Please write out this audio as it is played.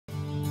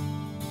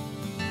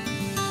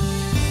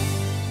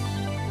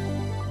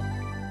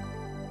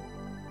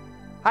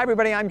Hi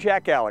everybody, I'm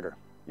Jack Gallagher.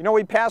 You know,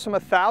 we pass them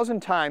 1,000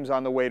 times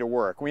on the way to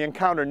work. We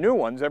encounter new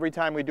ones every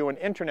time we do an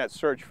internet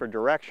search for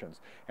directions.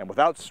 And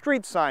without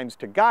street signs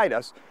to guide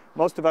us,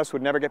 most of us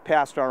would never get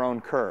past our own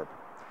curb.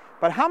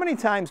 But how many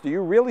times do you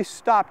really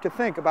stop to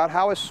think about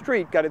how a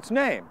street got its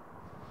name?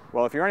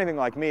 Well, if you're anything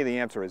like me, the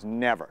answer is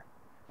never.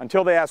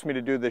 Until they asked me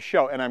to do this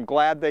show, and I'm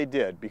glad they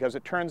did, because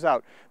it turns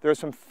out there are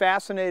some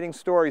fascinating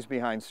stories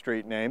behind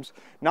street names,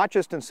 not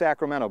just in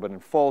Sacramento, but in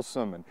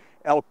Folsom and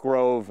Elk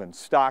Grove and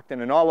Stockton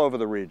and all over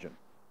the region.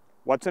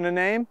 What's in a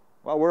name?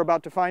 Well, we're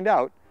about to find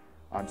out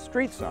on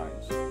Street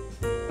Signs. There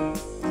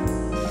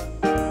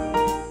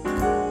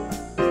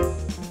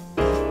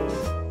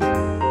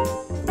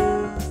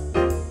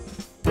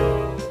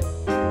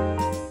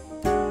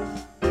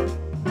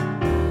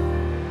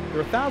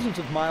are thousands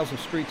of miles of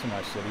streets in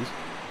our cities,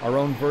 our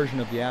own version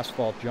of the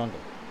asphalt jungle.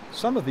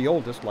 Some of the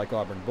oldest, like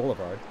Auburn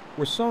Boulevard,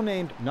 were so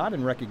named not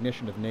in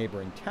recognition of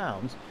neighboring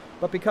towns,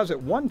 but because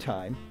at one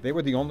time they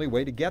were the only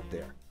way to get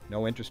there.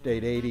 No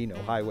Interstate 80, no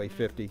Highway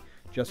 50,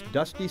 just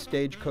dusty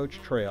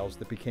stagecoach trails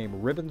that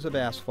became ribbons of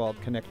asphalt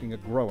connecting a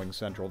growing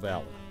Central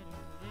Valley.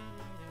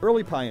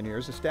 Early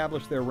pioneers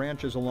established their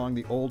ranches along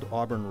the old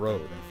Auburn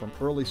Road, and from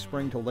early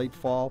spring to late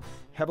fall,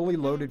 heavily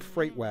loaded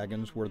freight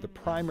wagons were the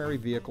primary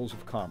vehicles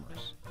of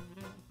commerce.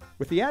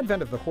 With the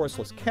advent of the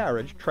horseless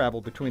carriage,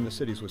 travel between the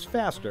cities was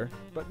faster,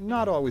 but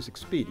not always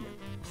expedient.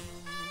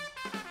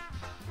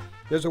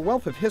 There's a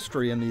wealth of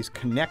history in these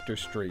connector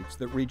streets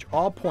that reach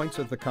all points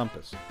of the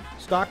compass.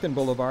 Stockton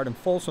Boulevard and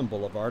Folsom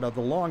Boulevard are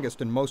the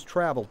longest and most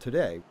traveled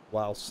today,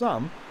 while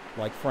some,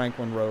 like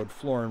Franklin Road,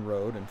 Florin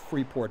Road, and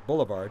Freeport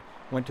Boulevard,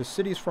 went to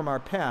cities from our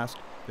past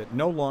that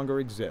no longer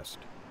exist.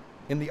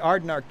 In the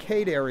Arden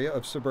Arcade area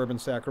of suburban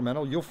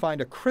Sacramento, you'll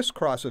find a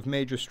crisscross of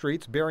major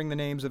streets bearing the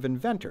names of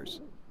inventors.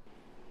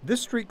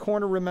 This street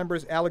corner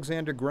remembers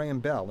Alexander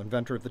Graham Bell,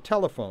 inventor of the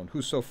telephone,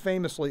 who so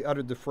famously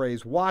uttered the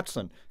phrase,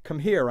 "Watson, come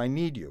here, I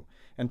need you,"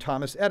 and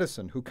Thomas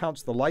Edison, who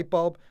counts the light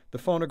bulb, the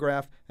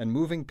phonograph, and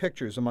moving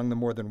pictures among the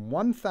more than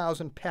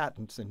 1,000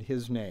 patents in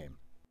his name.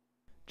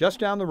 Just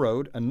down the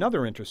road,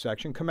 another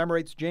intersection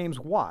commemorates James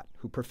Watt,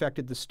 who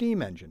perfected the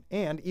steam engine,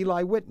 and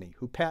Eli Whitney,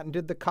 who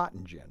patented the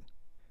cotton gin.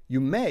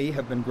 You may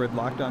have been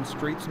gridlocked on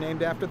streets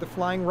named after the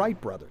Flying Wright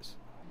brothers.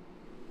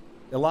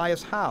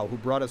 Elias Howe, who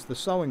brought us the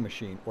sewing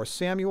machine, or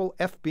Samuel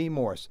F.B.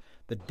 Morse,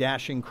 the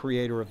dashing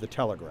creator of the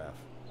telegraph.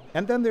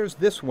 And then there's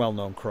this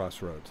well-known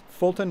crossroads,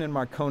 Fulton and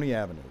Marconi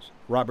Avenues.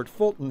 Robert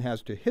Fulton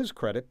has to his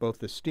credit both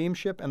the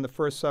steamship and the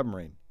first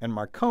submarine, and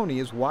Marconi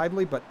is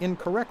widely but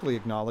incorrectly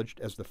acknowledged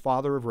as the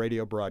father of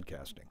radio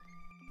broadcasting.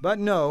 But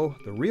no,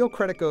 the real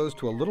credit goes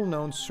to a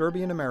little-known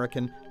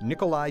Serbian-American,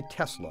 Nikolai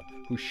Tesla,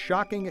 whose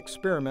shocking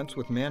experiments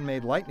with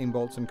man-made lightning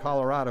bolts in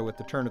Colorado at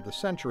the turn of the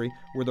century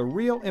were the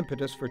real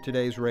impetus for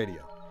today's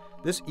radio.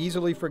 This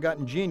easily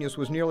forgotten genius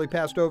was nearly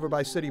passed over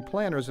by city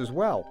planners as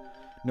well.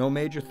 No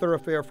major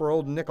thoroughfare for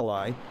old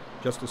Nikolai,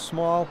 just a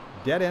small,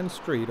 dead-end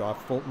street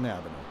off Fulton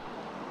Avenue.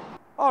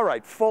 All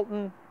right,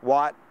 Fulton,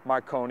 Watt,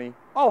 Marconi,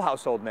 all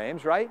household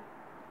names, right?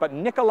 But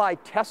Nikolai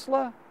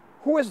Tesla?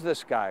 Who is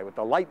this guy with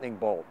the lightning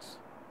bolts?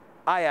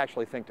 I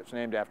actually think it's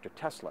named after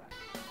Tesla,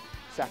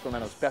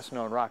 Sacramento's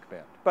best-known rock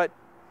band. But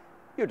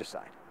you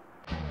decide.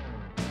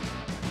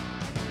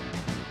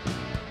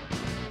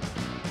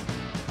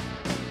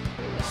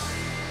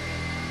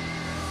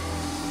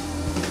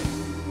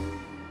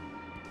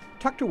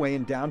 Tucked away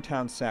in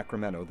downtown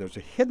Sacramento, there's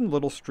a hidden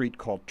little street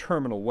called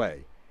Terminal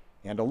Way,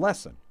 and a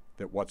lesson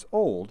that what's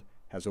old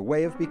has a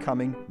way of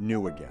becoming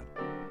new again.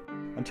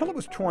 Until it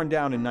was torn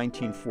down in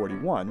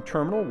 1941,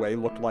 Terminal Way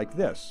looked like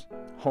this,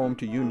 home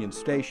to Union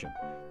Station,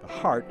 the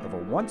heart of a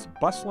once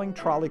bustling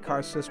trolley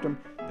car system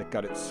that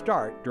got its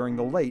start during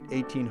the late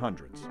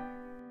 1800s.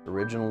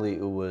 Originally,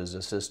 it was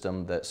a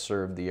system that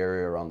served the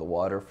area around the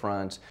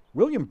waterfront.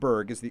 William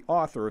Berg is the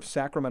author of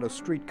Sacramento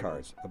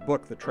Streetcars, a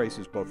book that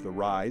traces both the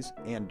rise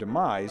and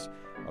demise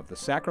of the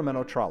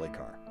Sacramento trolley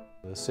car.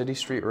 The City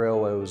Street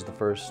Railway was the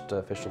first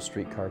official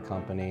streetcar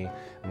company,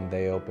 and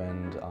they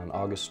opened on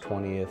August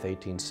 20th,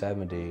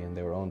 1870, and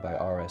they were owned by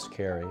R.S.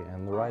 Carey,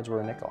 and the rides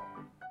were a nickel.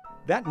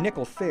 That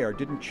nickel fare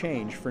didn't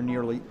change for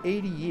nearly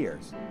 80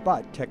 years,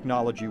 but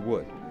technology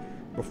would.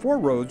 Before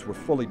roads were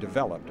fully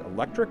developed,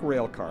 electric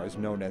rail cars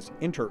known as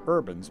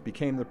interurbans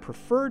became the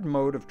preferred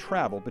mode of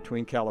travel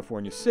between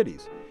California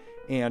cities.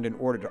 And in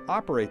order to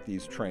operate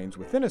these trains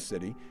within a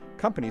city,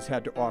 companies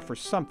had to offer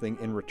something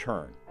in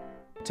return.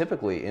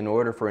 Typically, in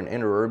order for an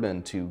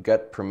interurban to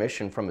get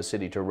permission from a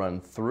city to run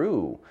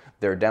through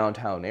their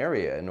downtown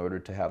area in order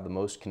to have the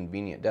most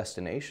convenient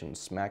destination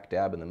smack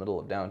dab in the middle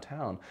of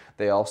downtown,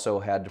 they also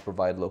had to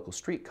provide local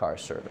streetcar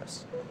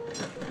service.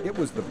 It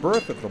was the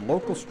birth of the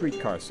local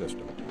streetcar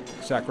system.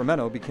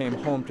 Sacramento became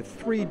home to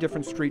 3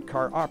 different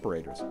streetcar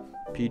operators,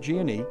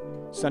 PG&E,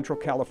 Central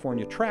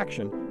California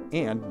Traction,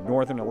 and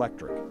Northern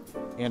Electric.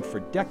 And for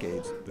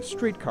decades, the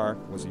streetcar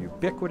was a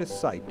ubiquitous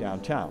sight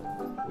downtown.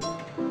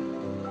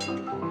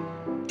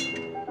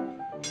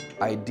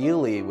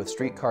 Ideally, with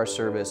streetcar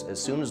service,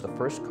 as soon as the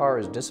first car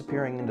is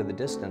disappearing into the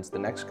distance, the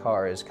next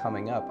car is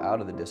coming up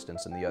out of the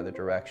distance in the other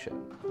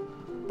direction.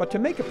 But to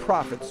make a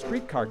profit,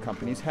 streetcar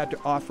companies had to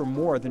offer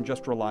more than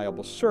just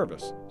reliable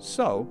service.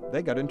 So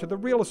they got into the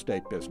real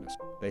estate business.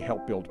 They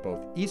helped build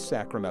both East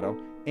Sacramento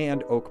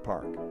and Oak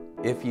Park.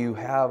 If you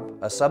have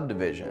a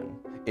subdivision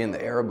in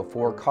the era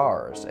before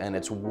cars and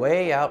it's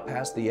way out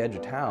past the edge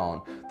of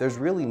town, there's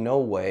really no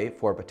way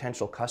for a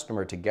potential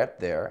customer to get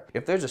there.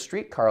 If there's a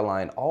streetcar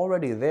line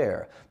already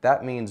there,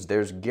 that means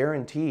there's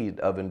guaranteed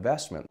of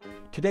investment.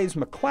 Today's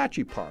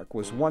McClatchy Park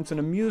was once an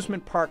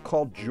amusement park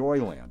called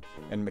Joyland,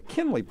 and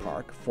McKinley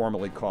Park,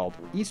 formerly called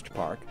East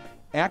Park,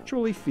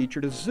 actually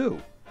featured a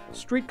zoo.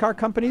 Streetcar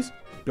companies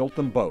built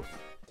them both.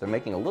 They're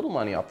making a little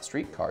money off the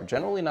streetcar,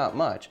 generally not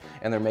much,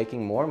 and they're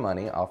making more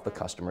money off the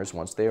customers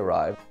once they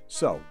arrive.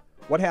 So,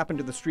 what happened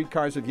to the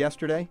streetcars of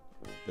yesterday?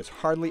 There's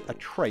hardly a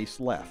trace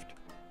left.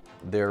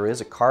 There is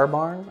a car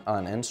barn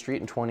on N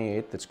Street and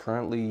 28th that's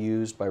currently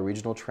used by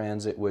Regional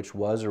Transit, which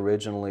was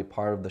originally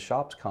part of the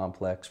shops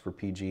complex for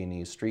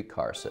PG&E's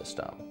streetcar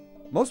system.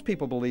 Most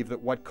people believe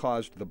that what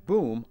caused the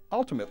boom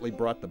ultimately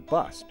brought the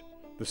bust,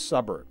 the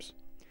suburbs.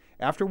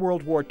 After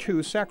World War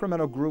II,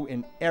 Sacramento grew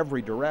in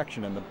every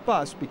direction, and the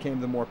bus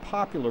became the more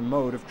popular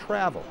mode of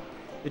travel.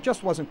 It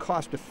just wasn't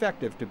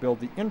cost-effective to build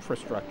the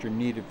infrastructure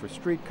needed for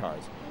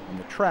streetcars, and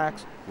the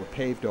tracks were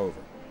paved over.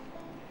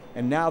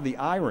 And now the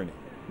irony.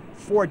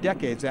 4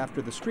 decades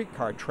after the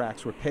streetcar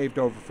tracks were paved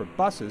over for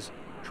buses,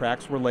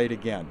 tracks were laid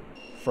again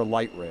for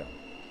light rail.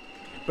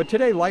 But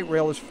today light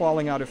rail is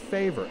falling out of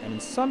favor and in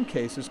some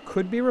cases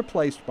could be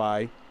replaced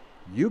by,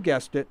 you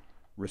guessed it,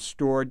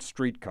 restored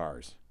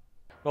streetcars.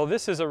 Well,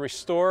 this is a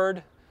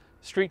restored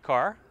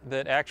streetcar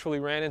that actually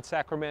ran in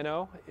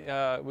Sacramento.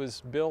 It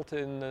was built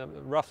in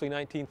roughly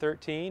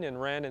 1913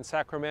 and ran in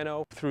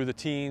Sacramento through the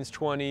teens,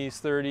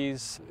 20s,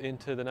 30s,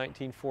 into the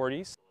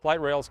 1940s.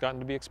 Light rail's gotten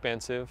to be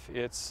expensive.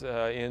 It's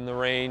in the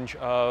range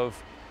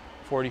of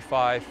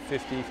 $45,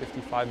 $50,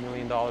 $55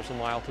 million a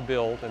mile to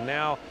build. And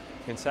now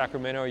in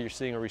Sacramento, you're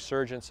seeing a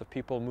resurgence of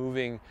people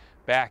moving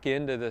back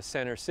into the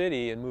center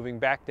city and moving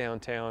back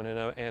downtown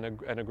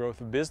and a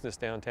growth of business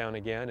downtown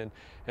again.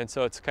 And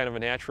so it's kind of a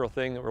natural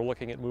thing that we're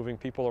looking at moving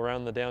people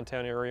around the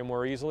downtown area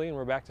more easily, and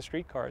we're back to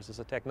streetcars as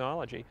a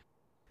technology.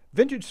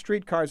 Vintage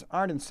streetcars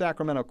aren't in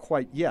Sacramento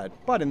quite yet,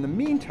 but in the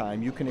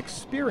meantime, you can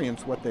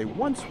experience what they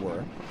once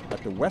were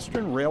at the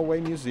Western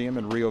Railway Museum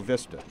in Rio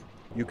Vista.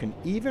 You can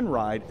even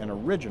ride an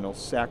original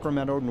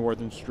Sacramento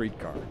Northern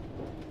streetcar.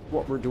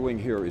 What we're doing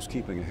here is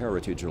keeping a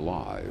heritage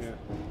alive.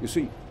 Yeah. You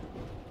see,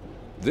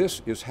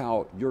 this is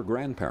how your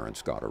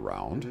grandparents got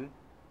around,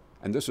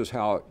 and this is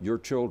how your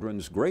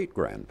children's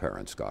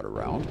great-grandparents got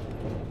around.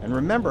 And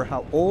remember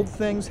how old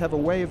things have a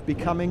way of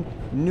becoming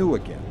new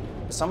again.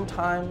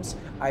 Sometimes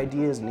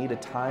ideas need a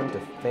time to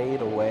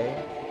fade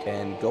away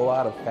and go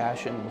out of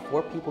fashion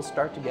before people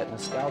start to get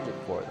nostalgic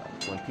for them.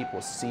 When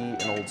people see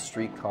an old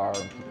streetcar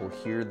and people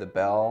hear the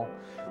bell,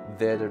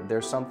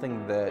 there's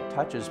something that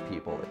touches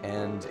people,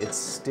 and it's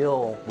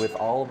still, with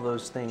all of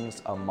those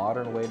things, a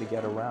modern way to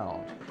get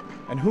around.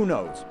 And who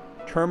knows,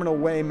 Terminal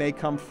Way may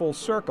come full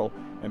circle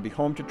and be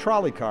home to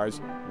trolley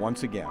cars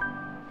once again.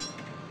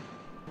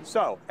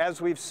 So,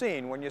 as we've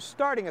seen, when you're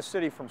starting a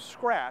city from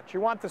scratch,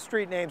 you want the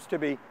street names to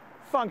be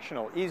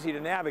functional, easy to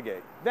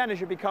navigate. Then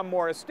as you become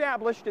more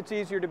established, it's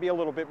easier to be a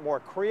little bit more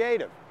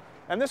creative.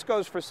 And this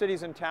goes for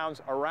cities and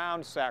towns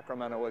around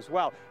Sacramento as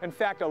well. In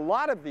fact, a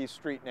lot of these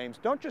street names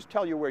don't just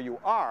tell you where you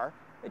are,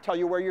 they tell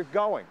you where you're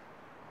going.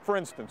 For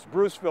instance,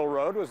 Bruceville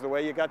Road was the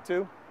way you got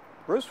to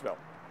Bruceville.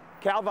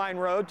 Calvine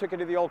Road took you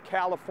to the old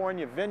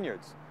California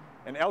vineyards.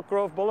 And Elk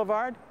Grove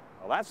Boulevard,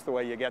 well, that's the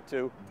way you get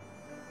to,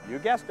 you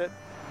guessed it.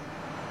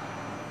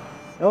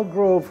 Elk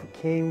Grove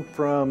came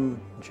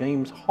from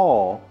James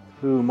Hall,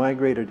 who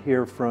migrated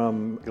here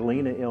from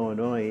Galena,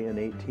 Illinois in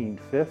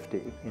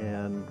 1850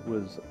 and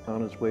was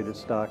on his way to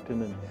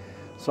Stockton and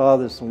saw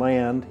this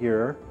land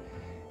here,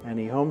 and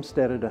he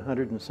homesteaded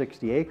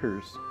 160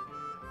 acres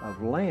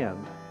of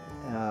land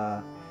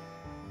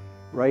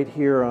right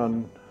here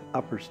on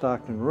Upper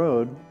Stockton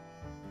Road.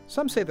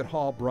 Some say that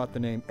Hall brought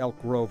the name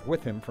Elk Grove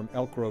with him from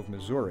Elk Grove,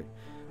 Missouri.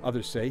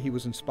 Others say he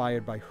was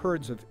inspired by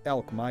herds of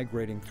elk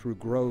migrating through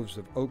groves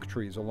of oak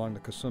trees along the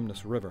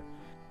Cosumnes River.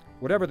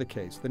 Whatever the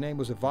case, the name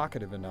was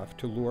evocative enough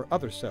to lure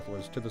other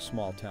settlers to the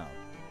small town.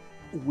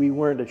 We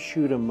weren't a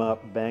shoot 'em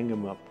up, bang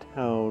 'em up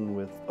town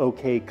with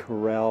OK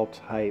Corral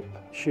type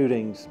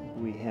shootings.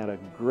 We had a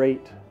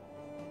great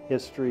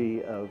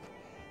history of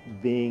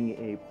being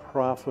a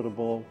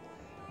profitable,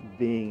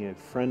 being a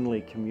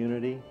friendly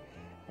community.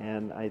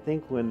 And I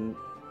think when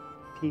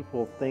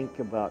people think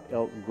about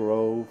Elk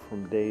Grove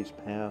from days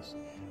past,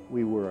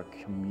 we were a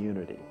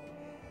community.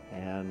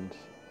 And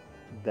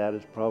that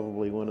is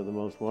probably one of the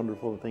most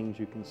wonderful things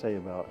you can say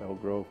about Elk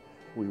Grove.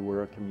 We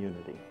were a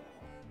community.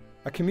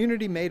 A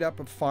community made up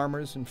of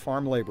farmers and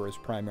farm laborers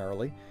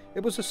primarily.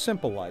 It was a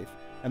simple life,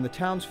 and the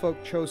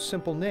townsfolk chose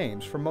simple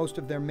names for most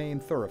of their main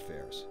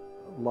thoroughfares.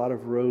 A lot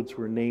of roads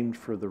were named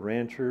for the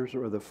ranchers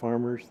or the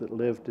farmers that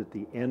lived at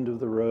the end of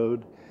the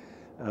road.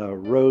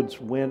 Roads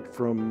went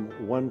from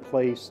one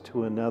place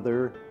to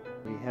another.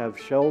 We have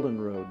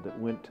Sheldon Road that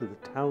went to the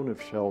town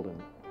of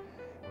Sheldon.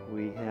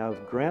 We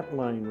have Grant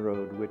Line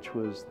Road, which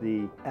was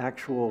the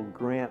actual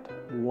Grant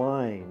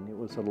line. It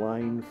was a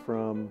line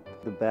from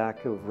the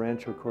back of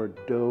Rancho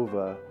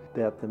Cordova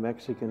that the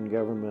Mexican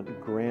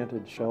government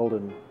granted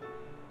Sheldon.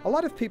 A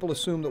lot of people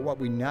assume that what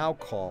we now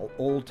call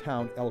Old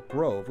Town Elk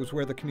Grove was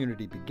where the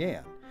community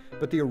began,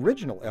 but the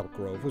original Elk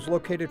Grove was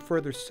located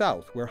further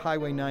south where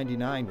Highway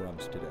 99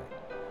 runs today.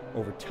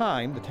 Over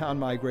time, the town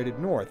migrated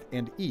north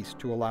and east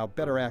to allow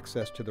better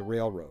access to the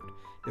railroad.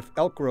 If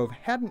Elk Grove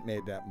hadn't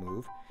made that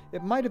move,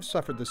 it might have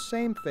suffered the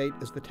same fate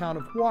as the town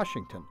of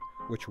Washington,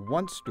 which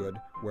once stood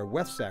where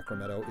West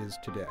Sacramento is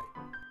today.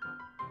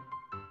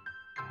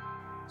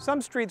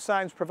 Some street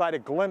signs provide a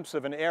glimpse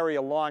of an area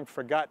long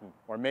forgotten,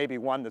 or maybe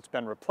one that's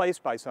been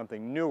replaced by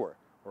something newer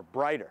or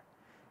brighter.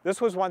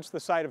 This was once the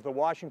site of the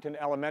Washington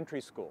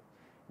Elementary School.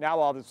 Now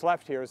all that's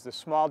left here is the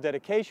small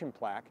dedication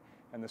plaque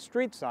and the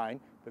street sign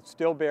that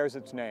still bears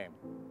its name.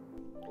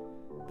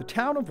 The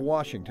town of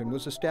Washington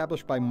was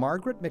established by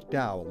Margaret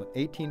McDowell in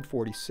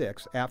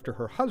 1846 after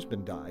her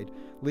husband died,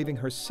 leaving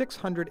her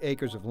 600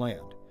 acres of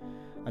land.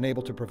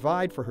 Unable to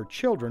provide for her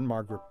children,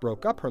 Margaret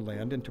broke up her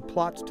land into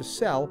plots to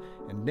sell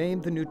and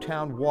named the new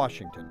town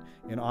Washington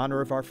in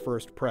honor of our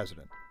first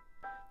president.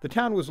 The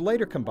town was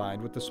later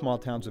combined with the small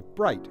towns of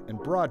Bright and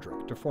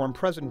Broderick to form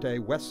present-day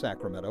West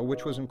Sacramento,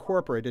 which was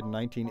incorporated in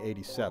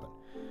 1987.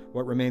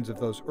 What remains of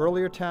those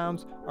earlier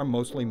towns are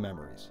mostly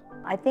memories.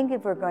 I think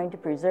if we're going to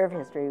preserve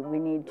history, we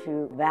need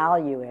to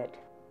value it.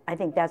 I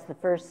think that's the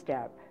first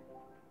step,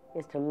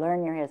 is to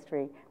learn your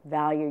history,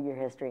 value your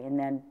history, and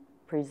then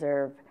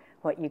preserve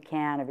what you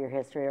can of your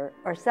history,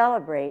 or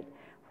celebrate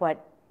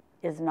what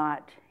is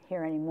not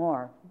here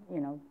anymore,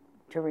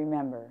 to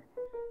remember.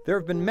 There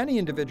have been many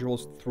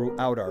individuals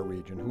throughout our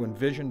region who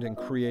envisioned and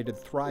created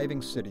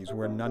thriving cities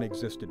where none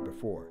existed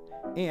before.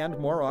 And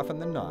more often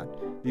than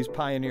not, these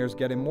pioneers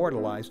get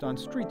immortalized on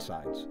street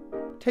signs.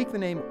 Take the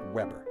name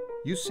Weber.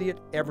 You see it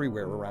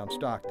everywhere around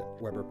Stockton.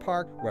 Weber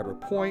Park, Weber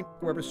Point,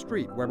 Weber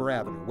Street, Weber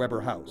Avenue, Weber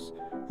House.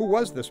 Who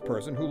was this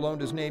person who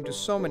loaned his name to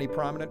so many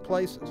prominent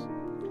places?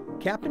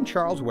 Captain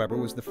Charles Weber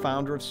was the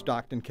founder of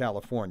Stockton,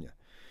 California.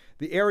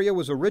 The area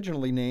was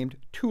originally named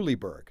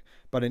Tulleyburg,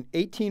 but in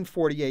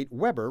 1848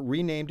 Weber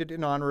renamed it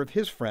in honor of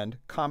his friend,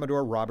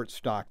 Commodore Robert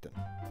Stockton.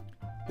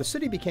 The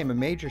city became a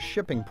major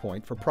shipping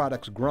point for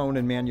products grown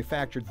and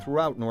manufactured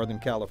throughout Northern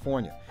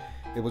California.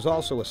 It was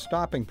also a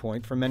stopping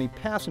point for many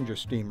passenger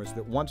steamers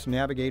that once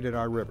navigated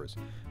our rivers,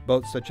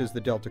 boats such as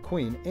the Delta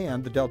Queen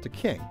and the Delta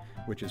King,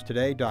 which is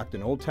today docked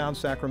in Old Town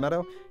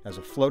Sacramento as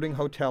a floating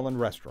hotel and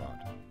restaurant.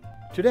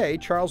 Today,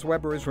 Charles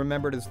Weber is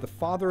remembered as the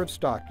father of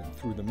Stockton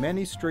through the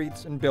many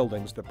streets and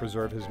buildings that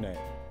preserve his name.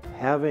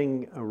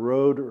 Having a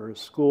road or a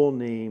school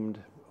named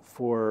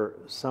for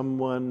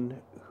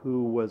someone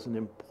who was an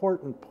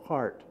important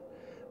part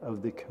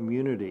of the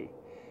community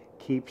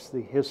keeps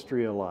the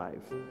history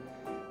alive.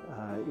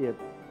 It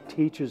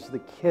teaches the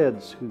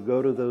kids who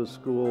go to those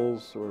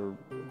schools or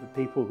the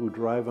people who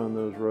drive on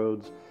those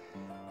roads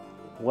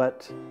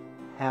what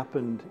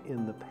happened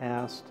in the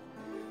past.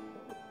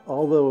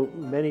 Although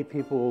many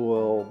people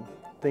will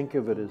think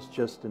of it as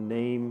just a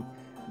name,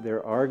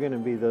 there are going to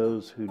be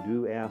those who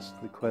do ask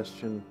the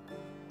question,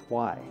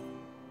 why?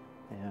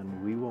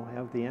 And we will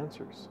have the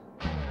answers.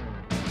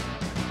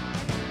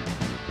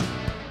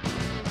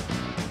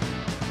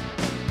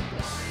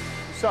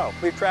 So,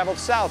 we've traveled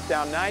south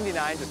down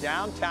 99 to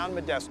downtown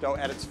Modesto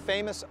at its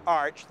famous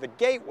arch, the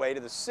gateway to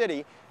the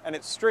city and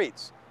its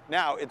streets.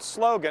 Now, its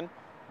slogan,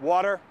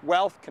 water,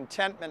 wealth,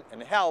 contentment,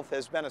 and health,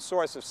 has been a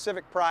source of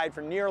civic pride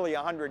for nearly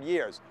 100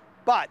 years.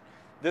 But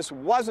this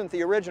wasn't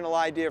the original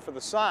idea for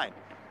the sign.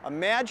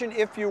 Imagine,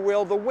 if you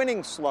will, the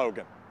winning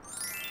slogan.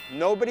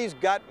 Nobody's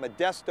got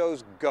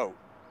Modesto's goat.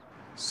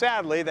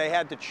 Sadly, they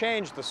had to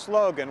change the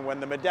slogan when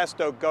the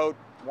Modesto goat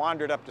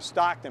wandered up to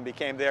Stockton and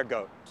became their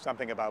goat.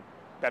 Something about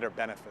better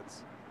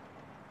benefits.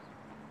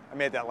 I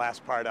made that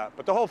last part up.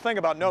 But the whole thing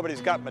about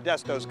nobody's got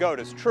Modesto's goat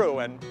is true,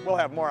 and we'll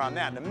have more on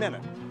that in a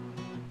minute.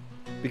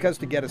 Because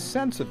to get a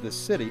sense of this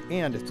city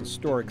and its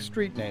historic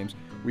street names,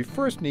 we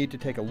first need to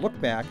take a look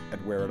back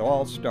at where it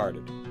all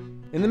started.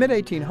 In the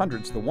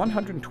mid-1800s, the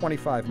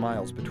 125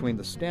 miles between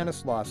the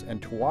Stanislaus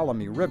and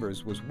Tuolumne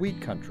rivers was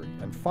wheat country,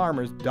 and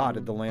farmers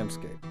dotted the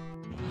landscape.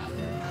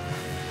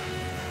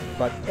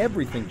 But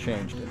everything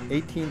changed in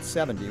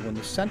 1870 when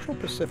the Central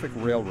Pacific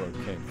Railroad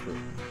came through.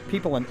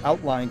 People in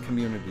outlying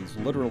communities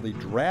literally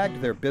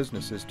dragged their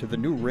businesses to the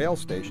new rail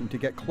station to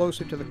get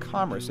closer to the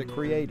commerce it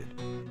created.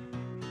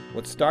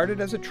 What started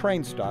as a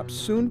train stop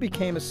soon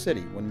became a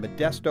city when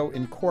Modesto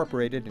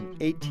incorporated in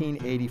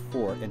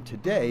 1884, and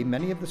today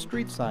many of the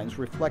street signs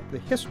reflect the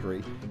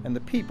history and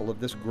the people of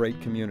this great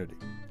community.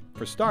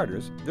 For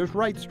starters, there's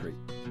Wright Street,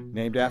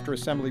 named after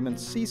Assemblyman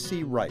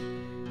C.C. Wright.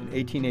 In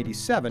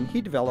 1887,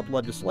 he developed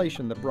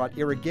legislation that brought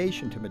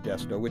irrigation to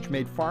Modesto, which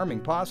made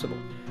farming possible.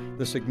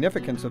 The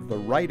significance of the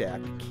Wright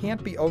Act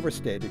can't be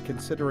overstated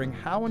considering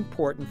how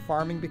important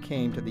farming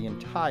became to the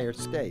entire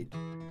state.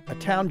 A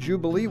town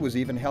jubilee was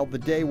even held the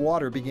day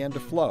water began to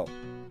flow.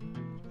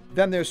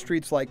 Then there's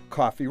streets like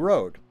Coffee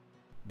Road.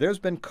 There's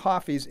been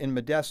coffees in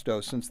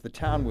Modesto since the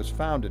town was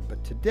founded,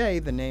 but today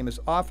the name is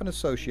often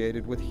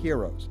associated with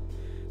heroes.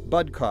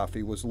 Bud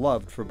Coffee was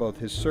loved for both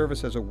his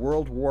service as a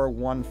World War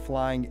I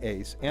flying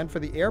ace and for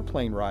the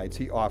airplane rides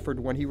he offered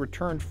when he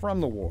returned from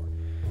the war.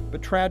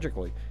 But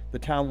tragically, the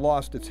town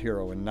lost its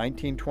hero in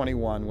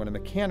 1921 when a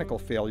mechanical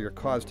failure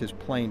caused his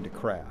plane to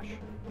crash.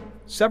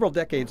 Several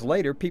decades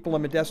later, people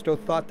in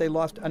Modesto thought they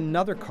lost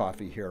another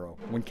coffee hero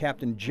when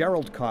Captain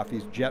Gerald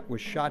Coffey's jet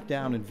was shot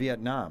down in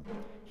Vietnam.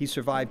 He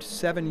survived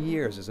 7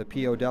 years as a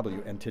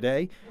POW and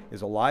today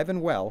is alive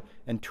and well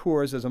and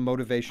tours as a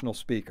motivational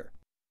speaker.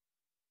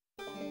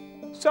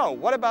 So,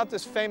 what about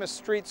this famous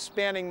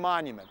street-spanning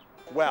monument?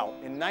 Well,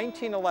 in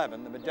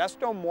 1911, the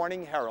Modesto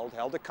Morning Herald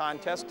held a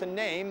contest to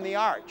name the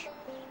arch.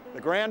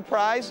 The grand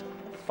prize,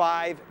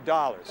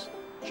 $5.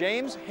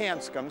 James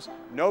Hanscom's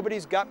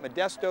Nobody's Got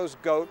Modesto's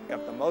Goat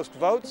got the most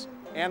votes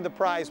and the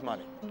prize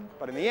money.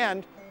 But in the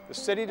end, the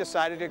city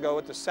decided to go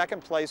with the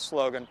second-place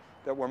slogan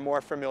that we're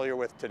more familiar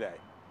with today.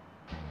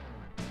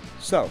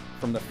 So,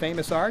 from the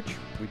famous arch,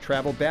 we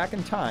travel back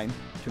in time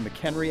to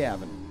McHenry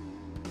Avenue.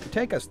 To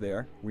take us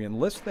there, we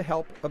enlist the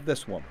help of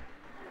this woman.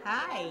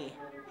 Hi,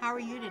 how are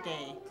you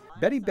today?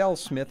 Betty Bell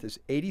Smith is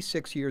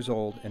 86 years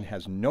old and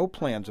has no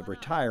plans of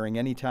retiring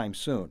anytime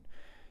soon.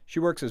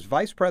 She works as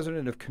Vice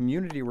President of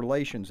Community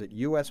Relations at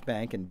U.S.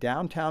 Bank in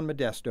downtown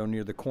Modesto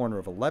near the corner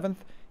of 11th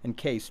and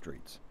K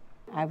Streets.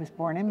 I was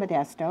born in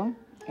Modesto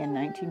in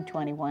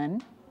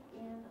 1921,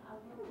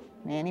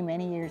 many,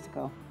 many years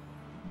ago.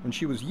 When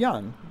she was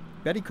young,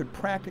 Betty could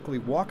practically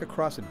walk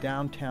across a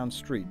downtown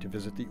street to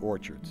visit the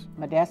orchards.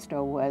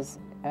 Modesto was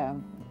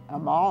a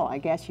mall, I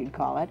guess you'd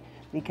call it,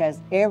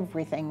 because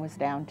everything was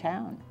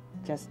downtown,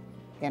 just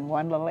in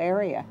one little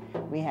area.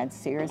 We had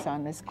Sears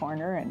on this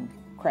corner and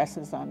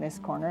Cress's on this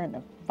corner and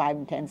the 5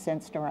 and 10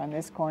 cent store on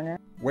this corner.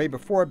 Way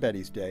before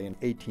Betty's day in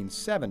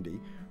 1870,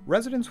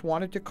 residents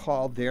wanted to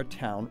call their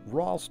town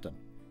Ralston,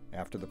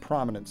 after the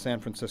prominent San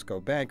Francisco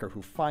banker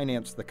who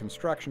financed the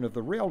construction of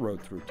the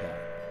railroad through town.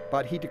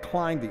 But he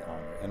declined the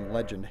honor, and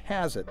legend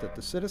has it that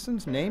the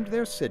citizens named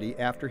their city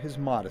after his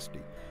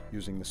modesty,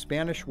 using the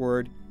Spanish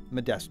word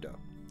Modesto.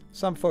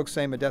 Some folks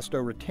say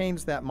Modesto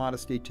retains that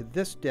modesty to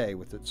this day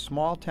with its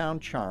small-town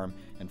charm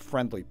and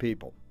friendly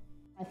people.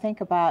 I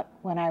think about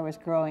when I was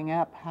growing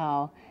up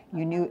how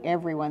you knew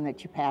everyone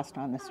that you passed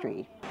on the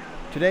street.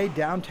 Today,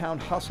 downtown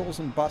hustles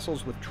and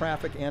bustles with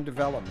traffic and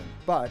development,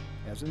 but,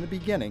 as in the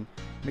beginning,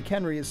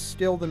 McHenry is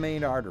still the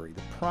main artery,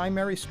 the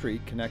primary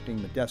street connecting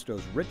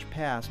Modesto's rich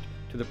past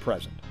to the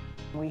present.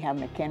 We have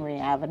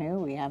McHenry Avenue,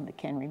 we have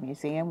McHenry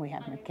Museum, we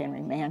have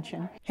McHenry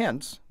Mansion.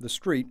 Hence, the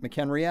street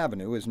McHenry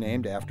Avenue is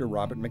named after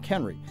Robert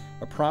McHenry,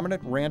 a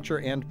prominent rancher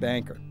and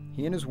banker.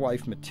 He and his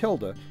wife,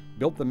 Matilda,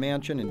 built the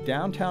mansion in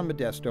downtown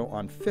Modesto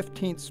on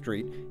 15th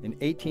Street in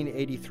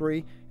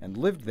 1883 and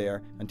lived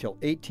there until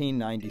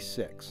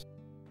 1896.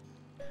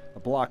 A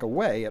block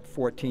away at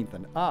 14th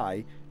and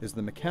I is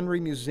the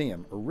McHenry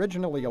Museum,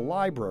 originally a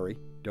library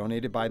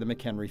donated by the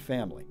McHenry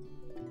family.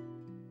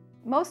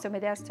 Most of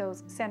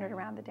Modesto's centered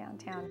around the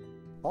downtown.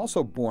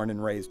 Also born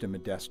and raised in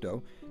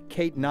Modesto,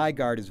 Kate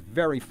Nygaard is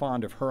very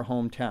fond of her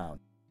hometown.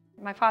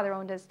 My father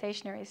owned a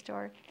stationery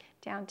store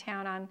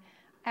downtown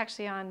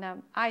actually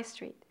on I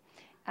Street.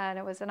 And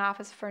it was an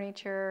office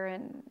furniture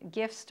and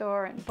gift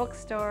store and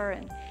bookstore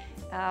and,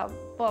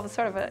 well, it was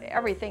sort of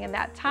everything in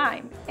that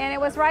time. And it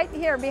was right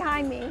here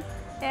behind me.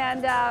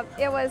 And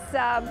it was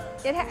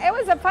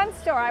a fun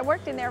store. I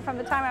worked in there from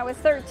the time I was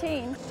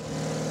 13.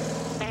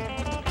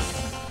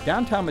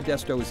 Downtown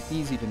Modesto is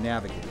easy to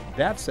navigate.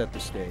 That set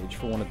the stage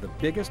for one of the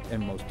biggest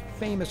and most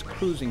famous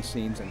cruising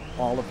scenes in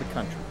all of the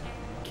country.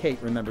 Kate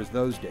remembers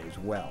those days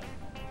well.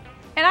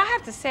 And I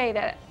have to say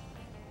that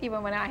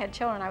even when I had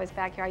children, I was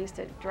back here, I used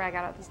to drag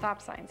out the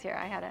stop signs here.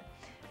 I had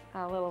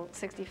a little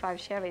 65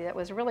 Chevy that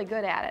was really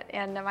good at it.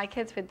 And my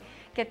kids would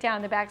get down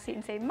in the back seat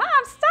and say, "Mom,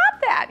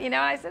 stop that!" You know,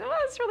 and I said, well,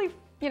 it's really,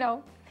 you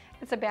know,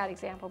 it's a bad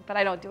example, but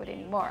I don't do it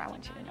anymore, I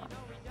want you to know.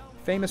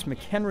 Famous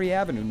McHenry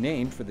Avenue,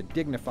 named for the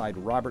dignified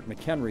Robert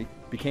McHenry,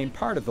 became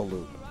part of the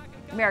loop.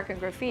 American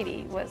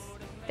Graffiti was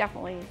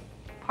definitely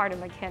part of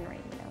McHenry.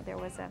 You know, there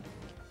was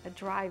a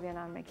drive-in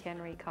on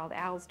McHenry called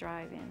Al's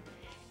Drive-In,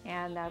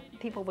 and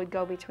people would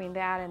go between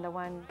that and the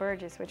one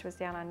Burgess, which was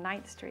down on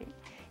 9th Street.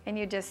 And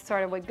you just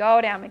sort of would go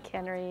down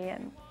McHenry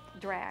and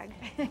drag,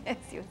 as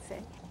you would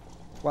say.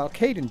 While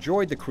Kate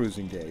enjoyed the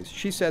cruising days,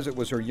 she says it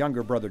was her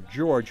younger brother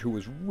George who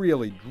was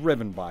really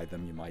driven by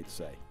them, you might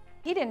say.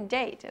 He didn't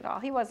date at all.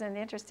 He wasn't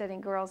interested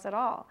in girls at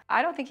all.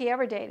 I don't think he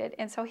ever dated,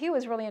 and so he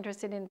was really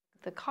interested in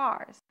the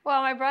cars.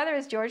 Well, my brother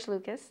is George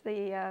Lucas,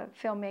 the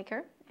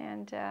filmmaker,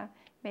 and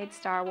made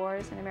Star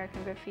Wars and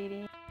American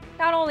Graffiti.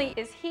 Not only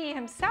is he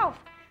himself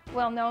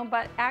well known,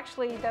 but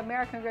actually the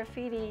American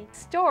Graffiti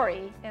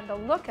story and the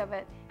look of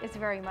it is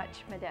very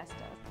much Modesto.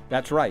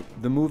 That's right.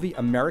 The movie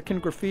American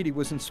Graffiti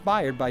was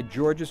inspired by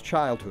George's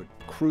childhood,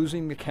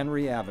 cruising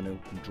McHenry Avenue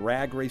and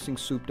drag racing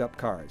souped-up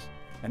cars.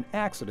 An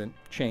accident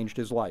changed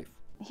his life.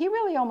 He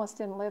really almost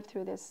didn't live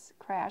through this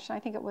crash, and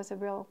I think it was a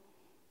real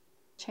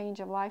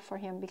change of life for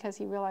him because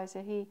he realized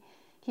that he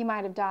he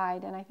might have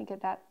died, and I think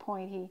at that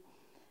point he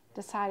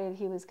decided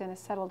he was going to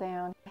settle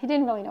down. He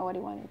didn't really know what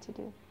he wanted to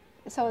do.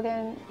 So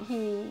then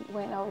he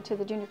went over to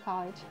the junior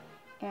college,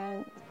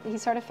 and he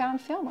sort of found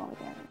film over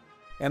there.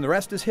 And the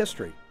rest is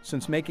history.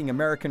 Since making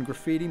American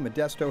Graffiti,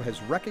 Modesto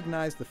has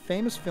recognized the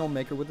famous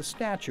filmmaker with a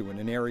statue in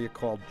an area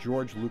called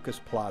George Lucas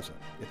Plaza.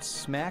 It's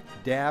smack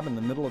dab in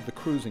the middle of the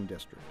cruising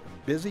district,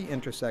 a busy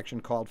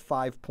intersection called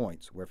 5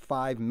 Points, where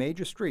 5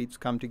 major streets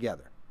come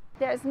together.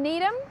 There's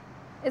Needham,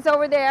 is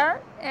over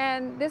there,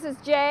 and this is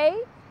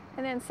J,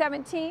 and then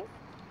 17th,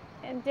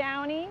 and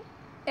Downey,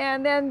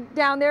 and then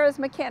down there is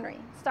McHenry.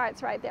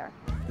 Starts right there.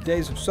 The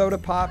days of soda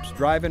pops,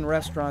 drive-in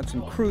restaurants,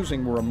 and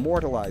cruising were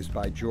immortalized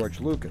by George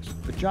Lucas,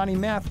 but Johnny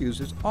Matthews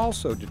is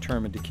also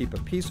determined to keep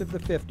a piece of the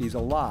 50s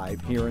alive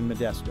here in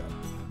Modesto.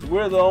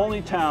 We're the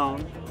only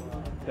town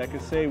that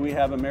could say we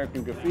have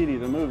American Graffiti,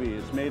 the movie.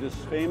 It's made us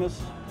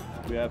famous.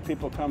 We have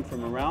people come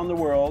from around the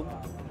world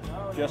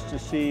just to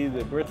see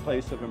the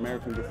birthplace of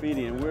American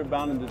Graffiti, and we're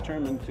bound and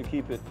determined to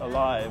keep it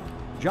alive.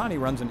 Johnny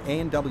runs an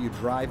A&W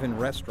drive-in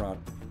restaurant.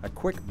 A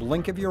quick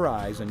blink of your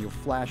eyes and you'll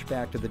flash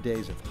back to the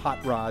days of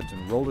hot rods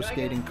and roller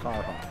skating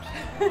car hops.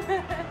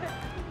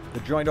 The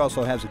joint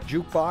also has a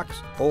jukebox,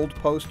 old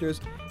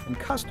posters, and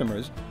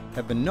customers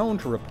have been known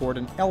to report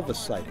an Elvis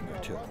sighting or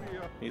two.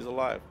 He's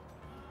alive.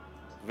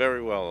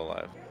 Very well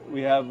alive.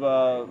 We have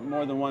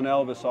more than one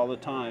Elvis all the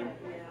time,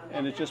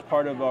 and it's just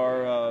part of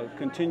our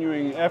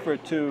continuing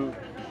effort to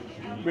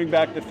bring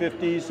back the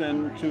 50s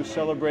and to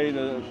celebrate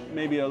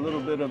maybe a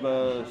little bit of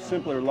a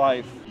simpler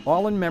life.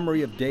 All in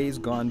memory of days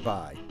gone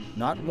by.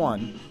 Not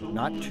 1,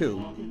 not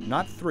 2,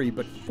 not 3,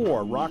 but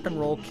 4 rock and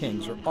roll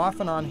kings are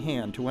often on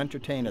hand to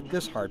entertain at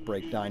this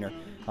Heartbreak Diner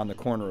on the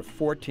corner of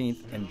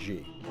 14th and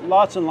G.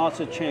 Lots and lots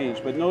of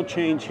change, but no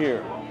change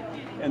here.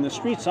 And the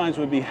street signs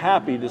would be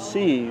happy to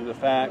see the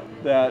fact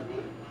that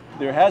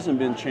there hasn't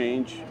been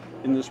change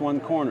in this one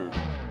corner.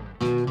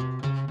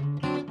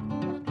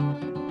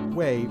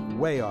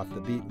 Way off the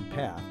beaten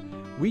path,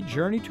 we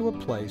journey to a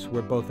place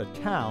where both a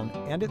town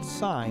and its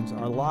signs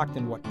are locked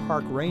in what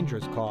park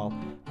rangers call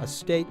a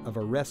state of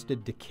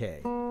arrested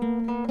decay.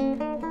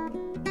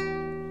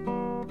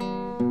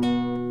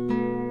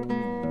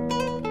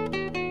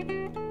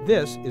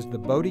 This is the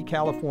Bodie,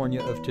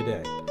 California of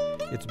today.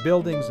 Its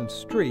buildings and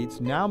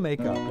streets now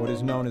make up what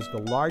is known as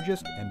the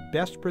largest and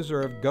best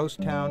preserved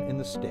ghost town in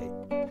the state.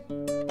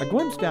 A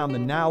glimpse down the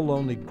now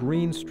lonely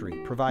Green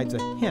Street provides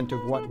a hint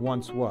of what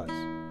once was,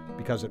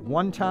 because at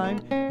one time,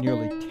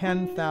 nearly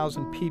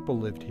 10,000 people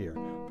lived here,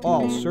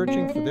 all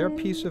searching for their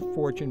piece of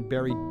fortune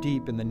buried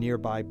deep in the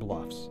nearby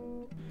bluffs.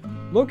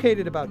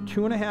 Located about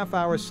 2.5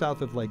 hours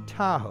south of Lake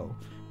Tahoe,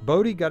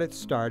 Bodie got its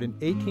start in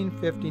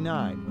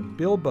 1859 when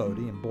Bill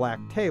Bodie and Black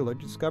Taylor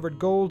discovered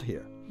gold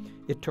here.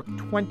 It took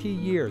 20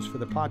 years for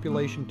the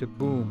population to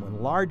boom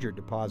when larger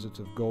deposits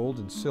of gold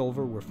and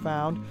silver were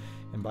found,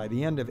 and by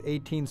the end of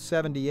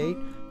 1878,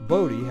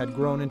 Bodie had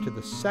grown into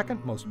the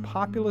second most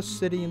populous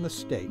city in the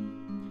state.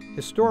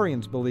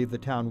 Historians believe the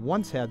town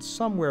once had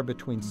somewhere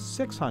between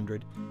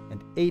 600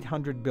 and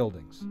 800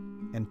 buildings,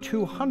 and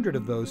 200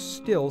 of those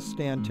still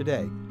stand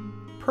today,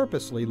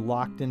 purposely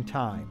locked in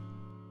time.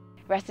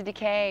 Arrested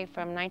decay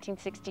from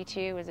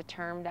 1962 is a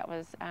term that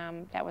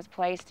was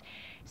placed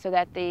so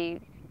that it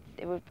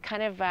would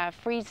kind of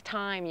freeze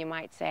time, you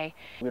might say.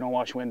 We don't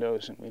wash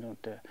windows, and we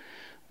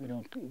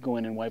don't go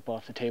in and wipe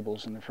off the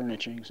tables and the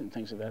furnishings and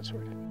things of that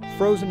sort.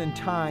 Frozen in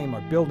time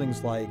are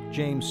buildings like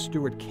James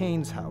Stuart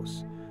Kane's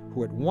house,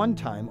 who at one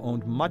time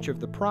owned much of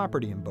the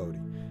property in Bodie,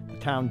 the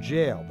town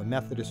jail, the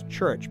Methodist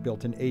church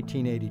built in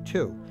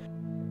 1882.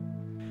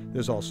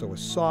 There's also a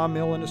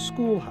sawmill and a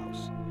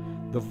schoolhouse.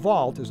 The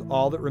vault is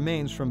all that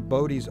remains from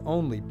Bodie's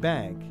only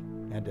bank,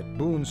 and at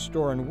Boone's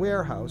Store and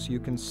Warehouse you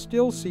can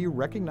still see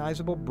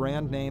recognizable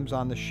brand names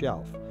on the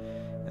shelf.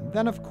 And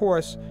then, of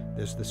course,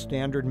 there's the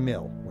Standard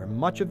Mill, where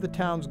much of the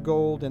town's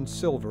gold and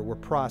silver were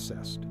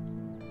processed.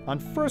 On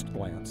first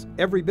glance,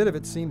 every bit of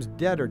it seems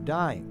dead or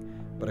dying,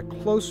 but a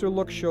closer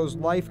look shows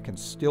life can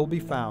still be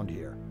found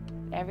here.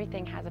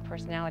 Everything has a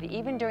personality.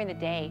 Even during the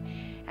day,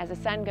 as the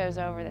sun goes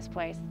over this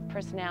place, the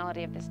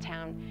personality of this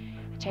town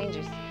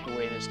changes. The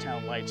way this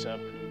town lights up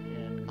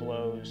and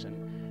glows,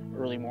 and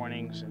early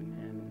mornings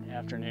and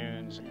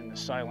afternoons, and the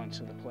silence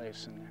of the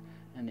place,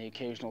 and the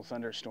occasional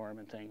thunderstorm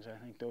and things. I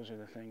think those are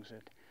the things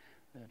that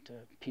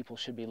people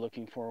should be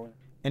looking for.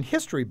 And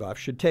history buffs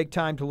should take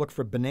time to look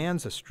for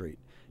Bonanza Street.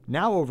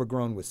 Now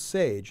overgrown with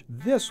sage,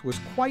 this was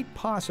quite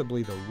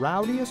possibly the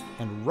rowdiest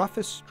and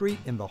roughest street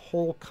in the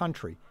whole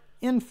country,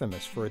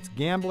 infamous for its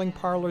gambling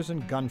parlors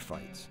and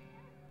gunfights.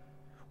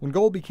 When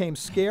gold became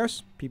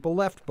scarce, people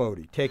left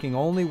Bodie, taking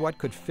only what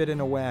could fit in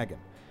a wagon.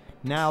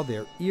 Now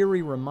their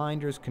eerie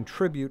reminders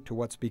contribute to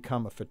what's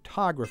become a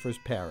photographer's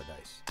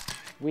paradise.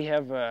 We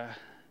have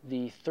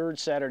the third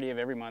Saturday of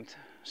every month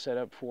set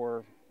up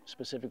for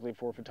specifically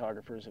for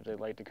photographers. If they'd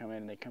like to come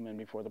in, they come in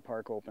before the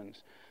park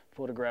opens,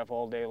 photograph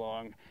all day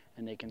long,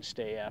 and they can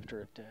stay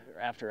after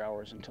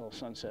hours until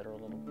sunset or a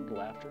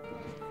little after.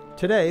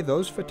 Today,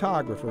 those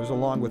photographers,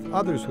 along with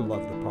others who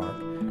love the park,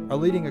 are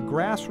leading a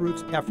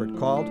grassroots effort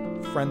called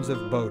Friends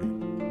of Bodie.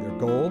 Their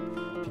goal?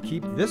 To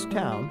keep this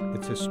town,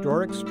 its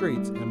historic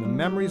streets, and the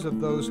memories of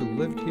those who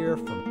lived here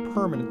from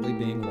permanently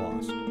being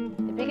lost.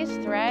 The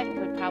biggest threat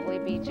would probably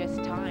be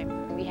just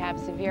time. We have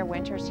severe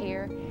winters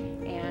here,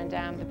 and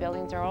the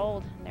buildings are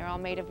old. They're all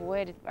made of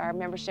wood. Our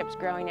membership's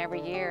growing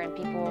every year, and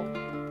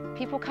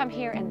people come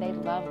here and they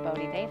love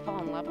Bodie. They fall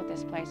in love with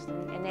this place,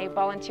 and they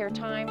volunteer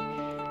time,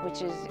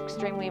 which is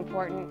extremely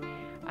important.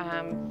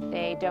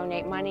 They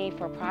donate money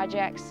for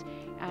projects,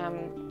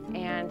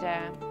 and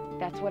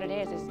that's what it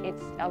is.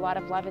 It's a lot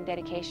of love and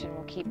dedication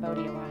will keep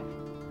Bodie alive.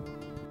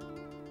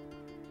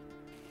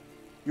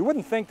 You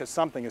wouldn't think that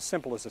something as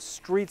simple as a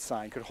street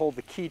sign could hold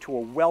the key to a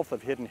wealth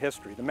of hidden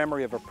history. The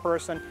memory of a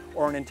person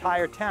or an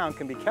entire town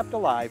can be kept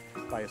alive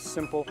by a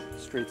simple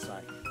street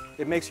sign.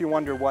 It makes you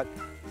wonder what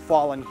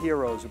fallen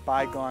heroes, or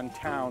bygone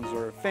towns,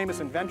 or famous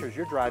inventors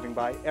you're driving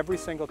by every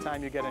single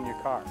time you get in your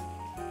car.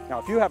 Now,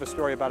 if you have a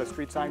story about a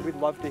street sign, we'd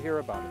love to hear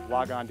about it.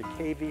 Log on to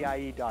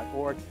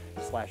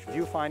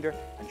kvie.org/viewfinder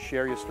and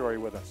share your story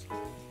with us.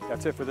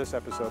 That's it for this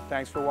episode.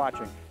 Thanks for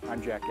watching.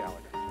 I'm Jack Gallagher.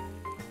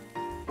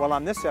 Well,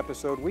 on this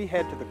episode, we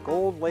head to the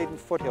gold-laden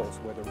foothills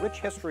where the rich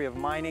history of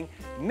mining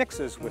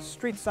mixes with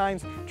street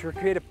signs to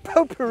create a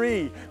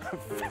potpourri of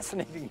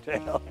fascinating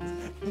tales.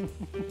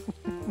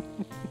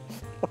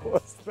 What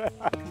was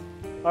that?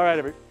 All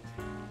right,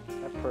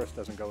 that purse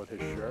doesn't go with his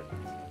shirt.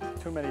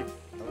 Too many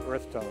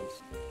earth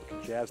tones. You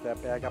can jazz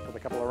that bag up with a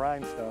couple of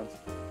rhinestones.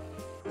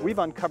 We've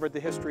uncovered the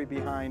history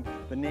behind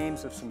the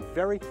names of some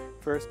very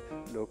first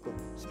local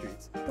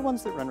streets, the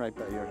ones that run right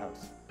by your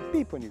house.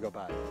 Beep when you go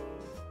by.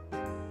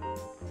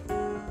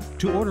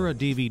 To order a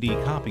DVD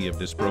copy of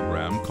this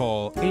program,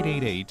 call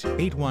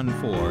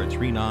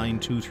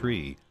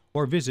 888-814-3923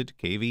 or visit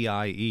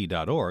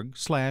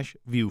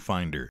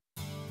kvie.org/viewfinder.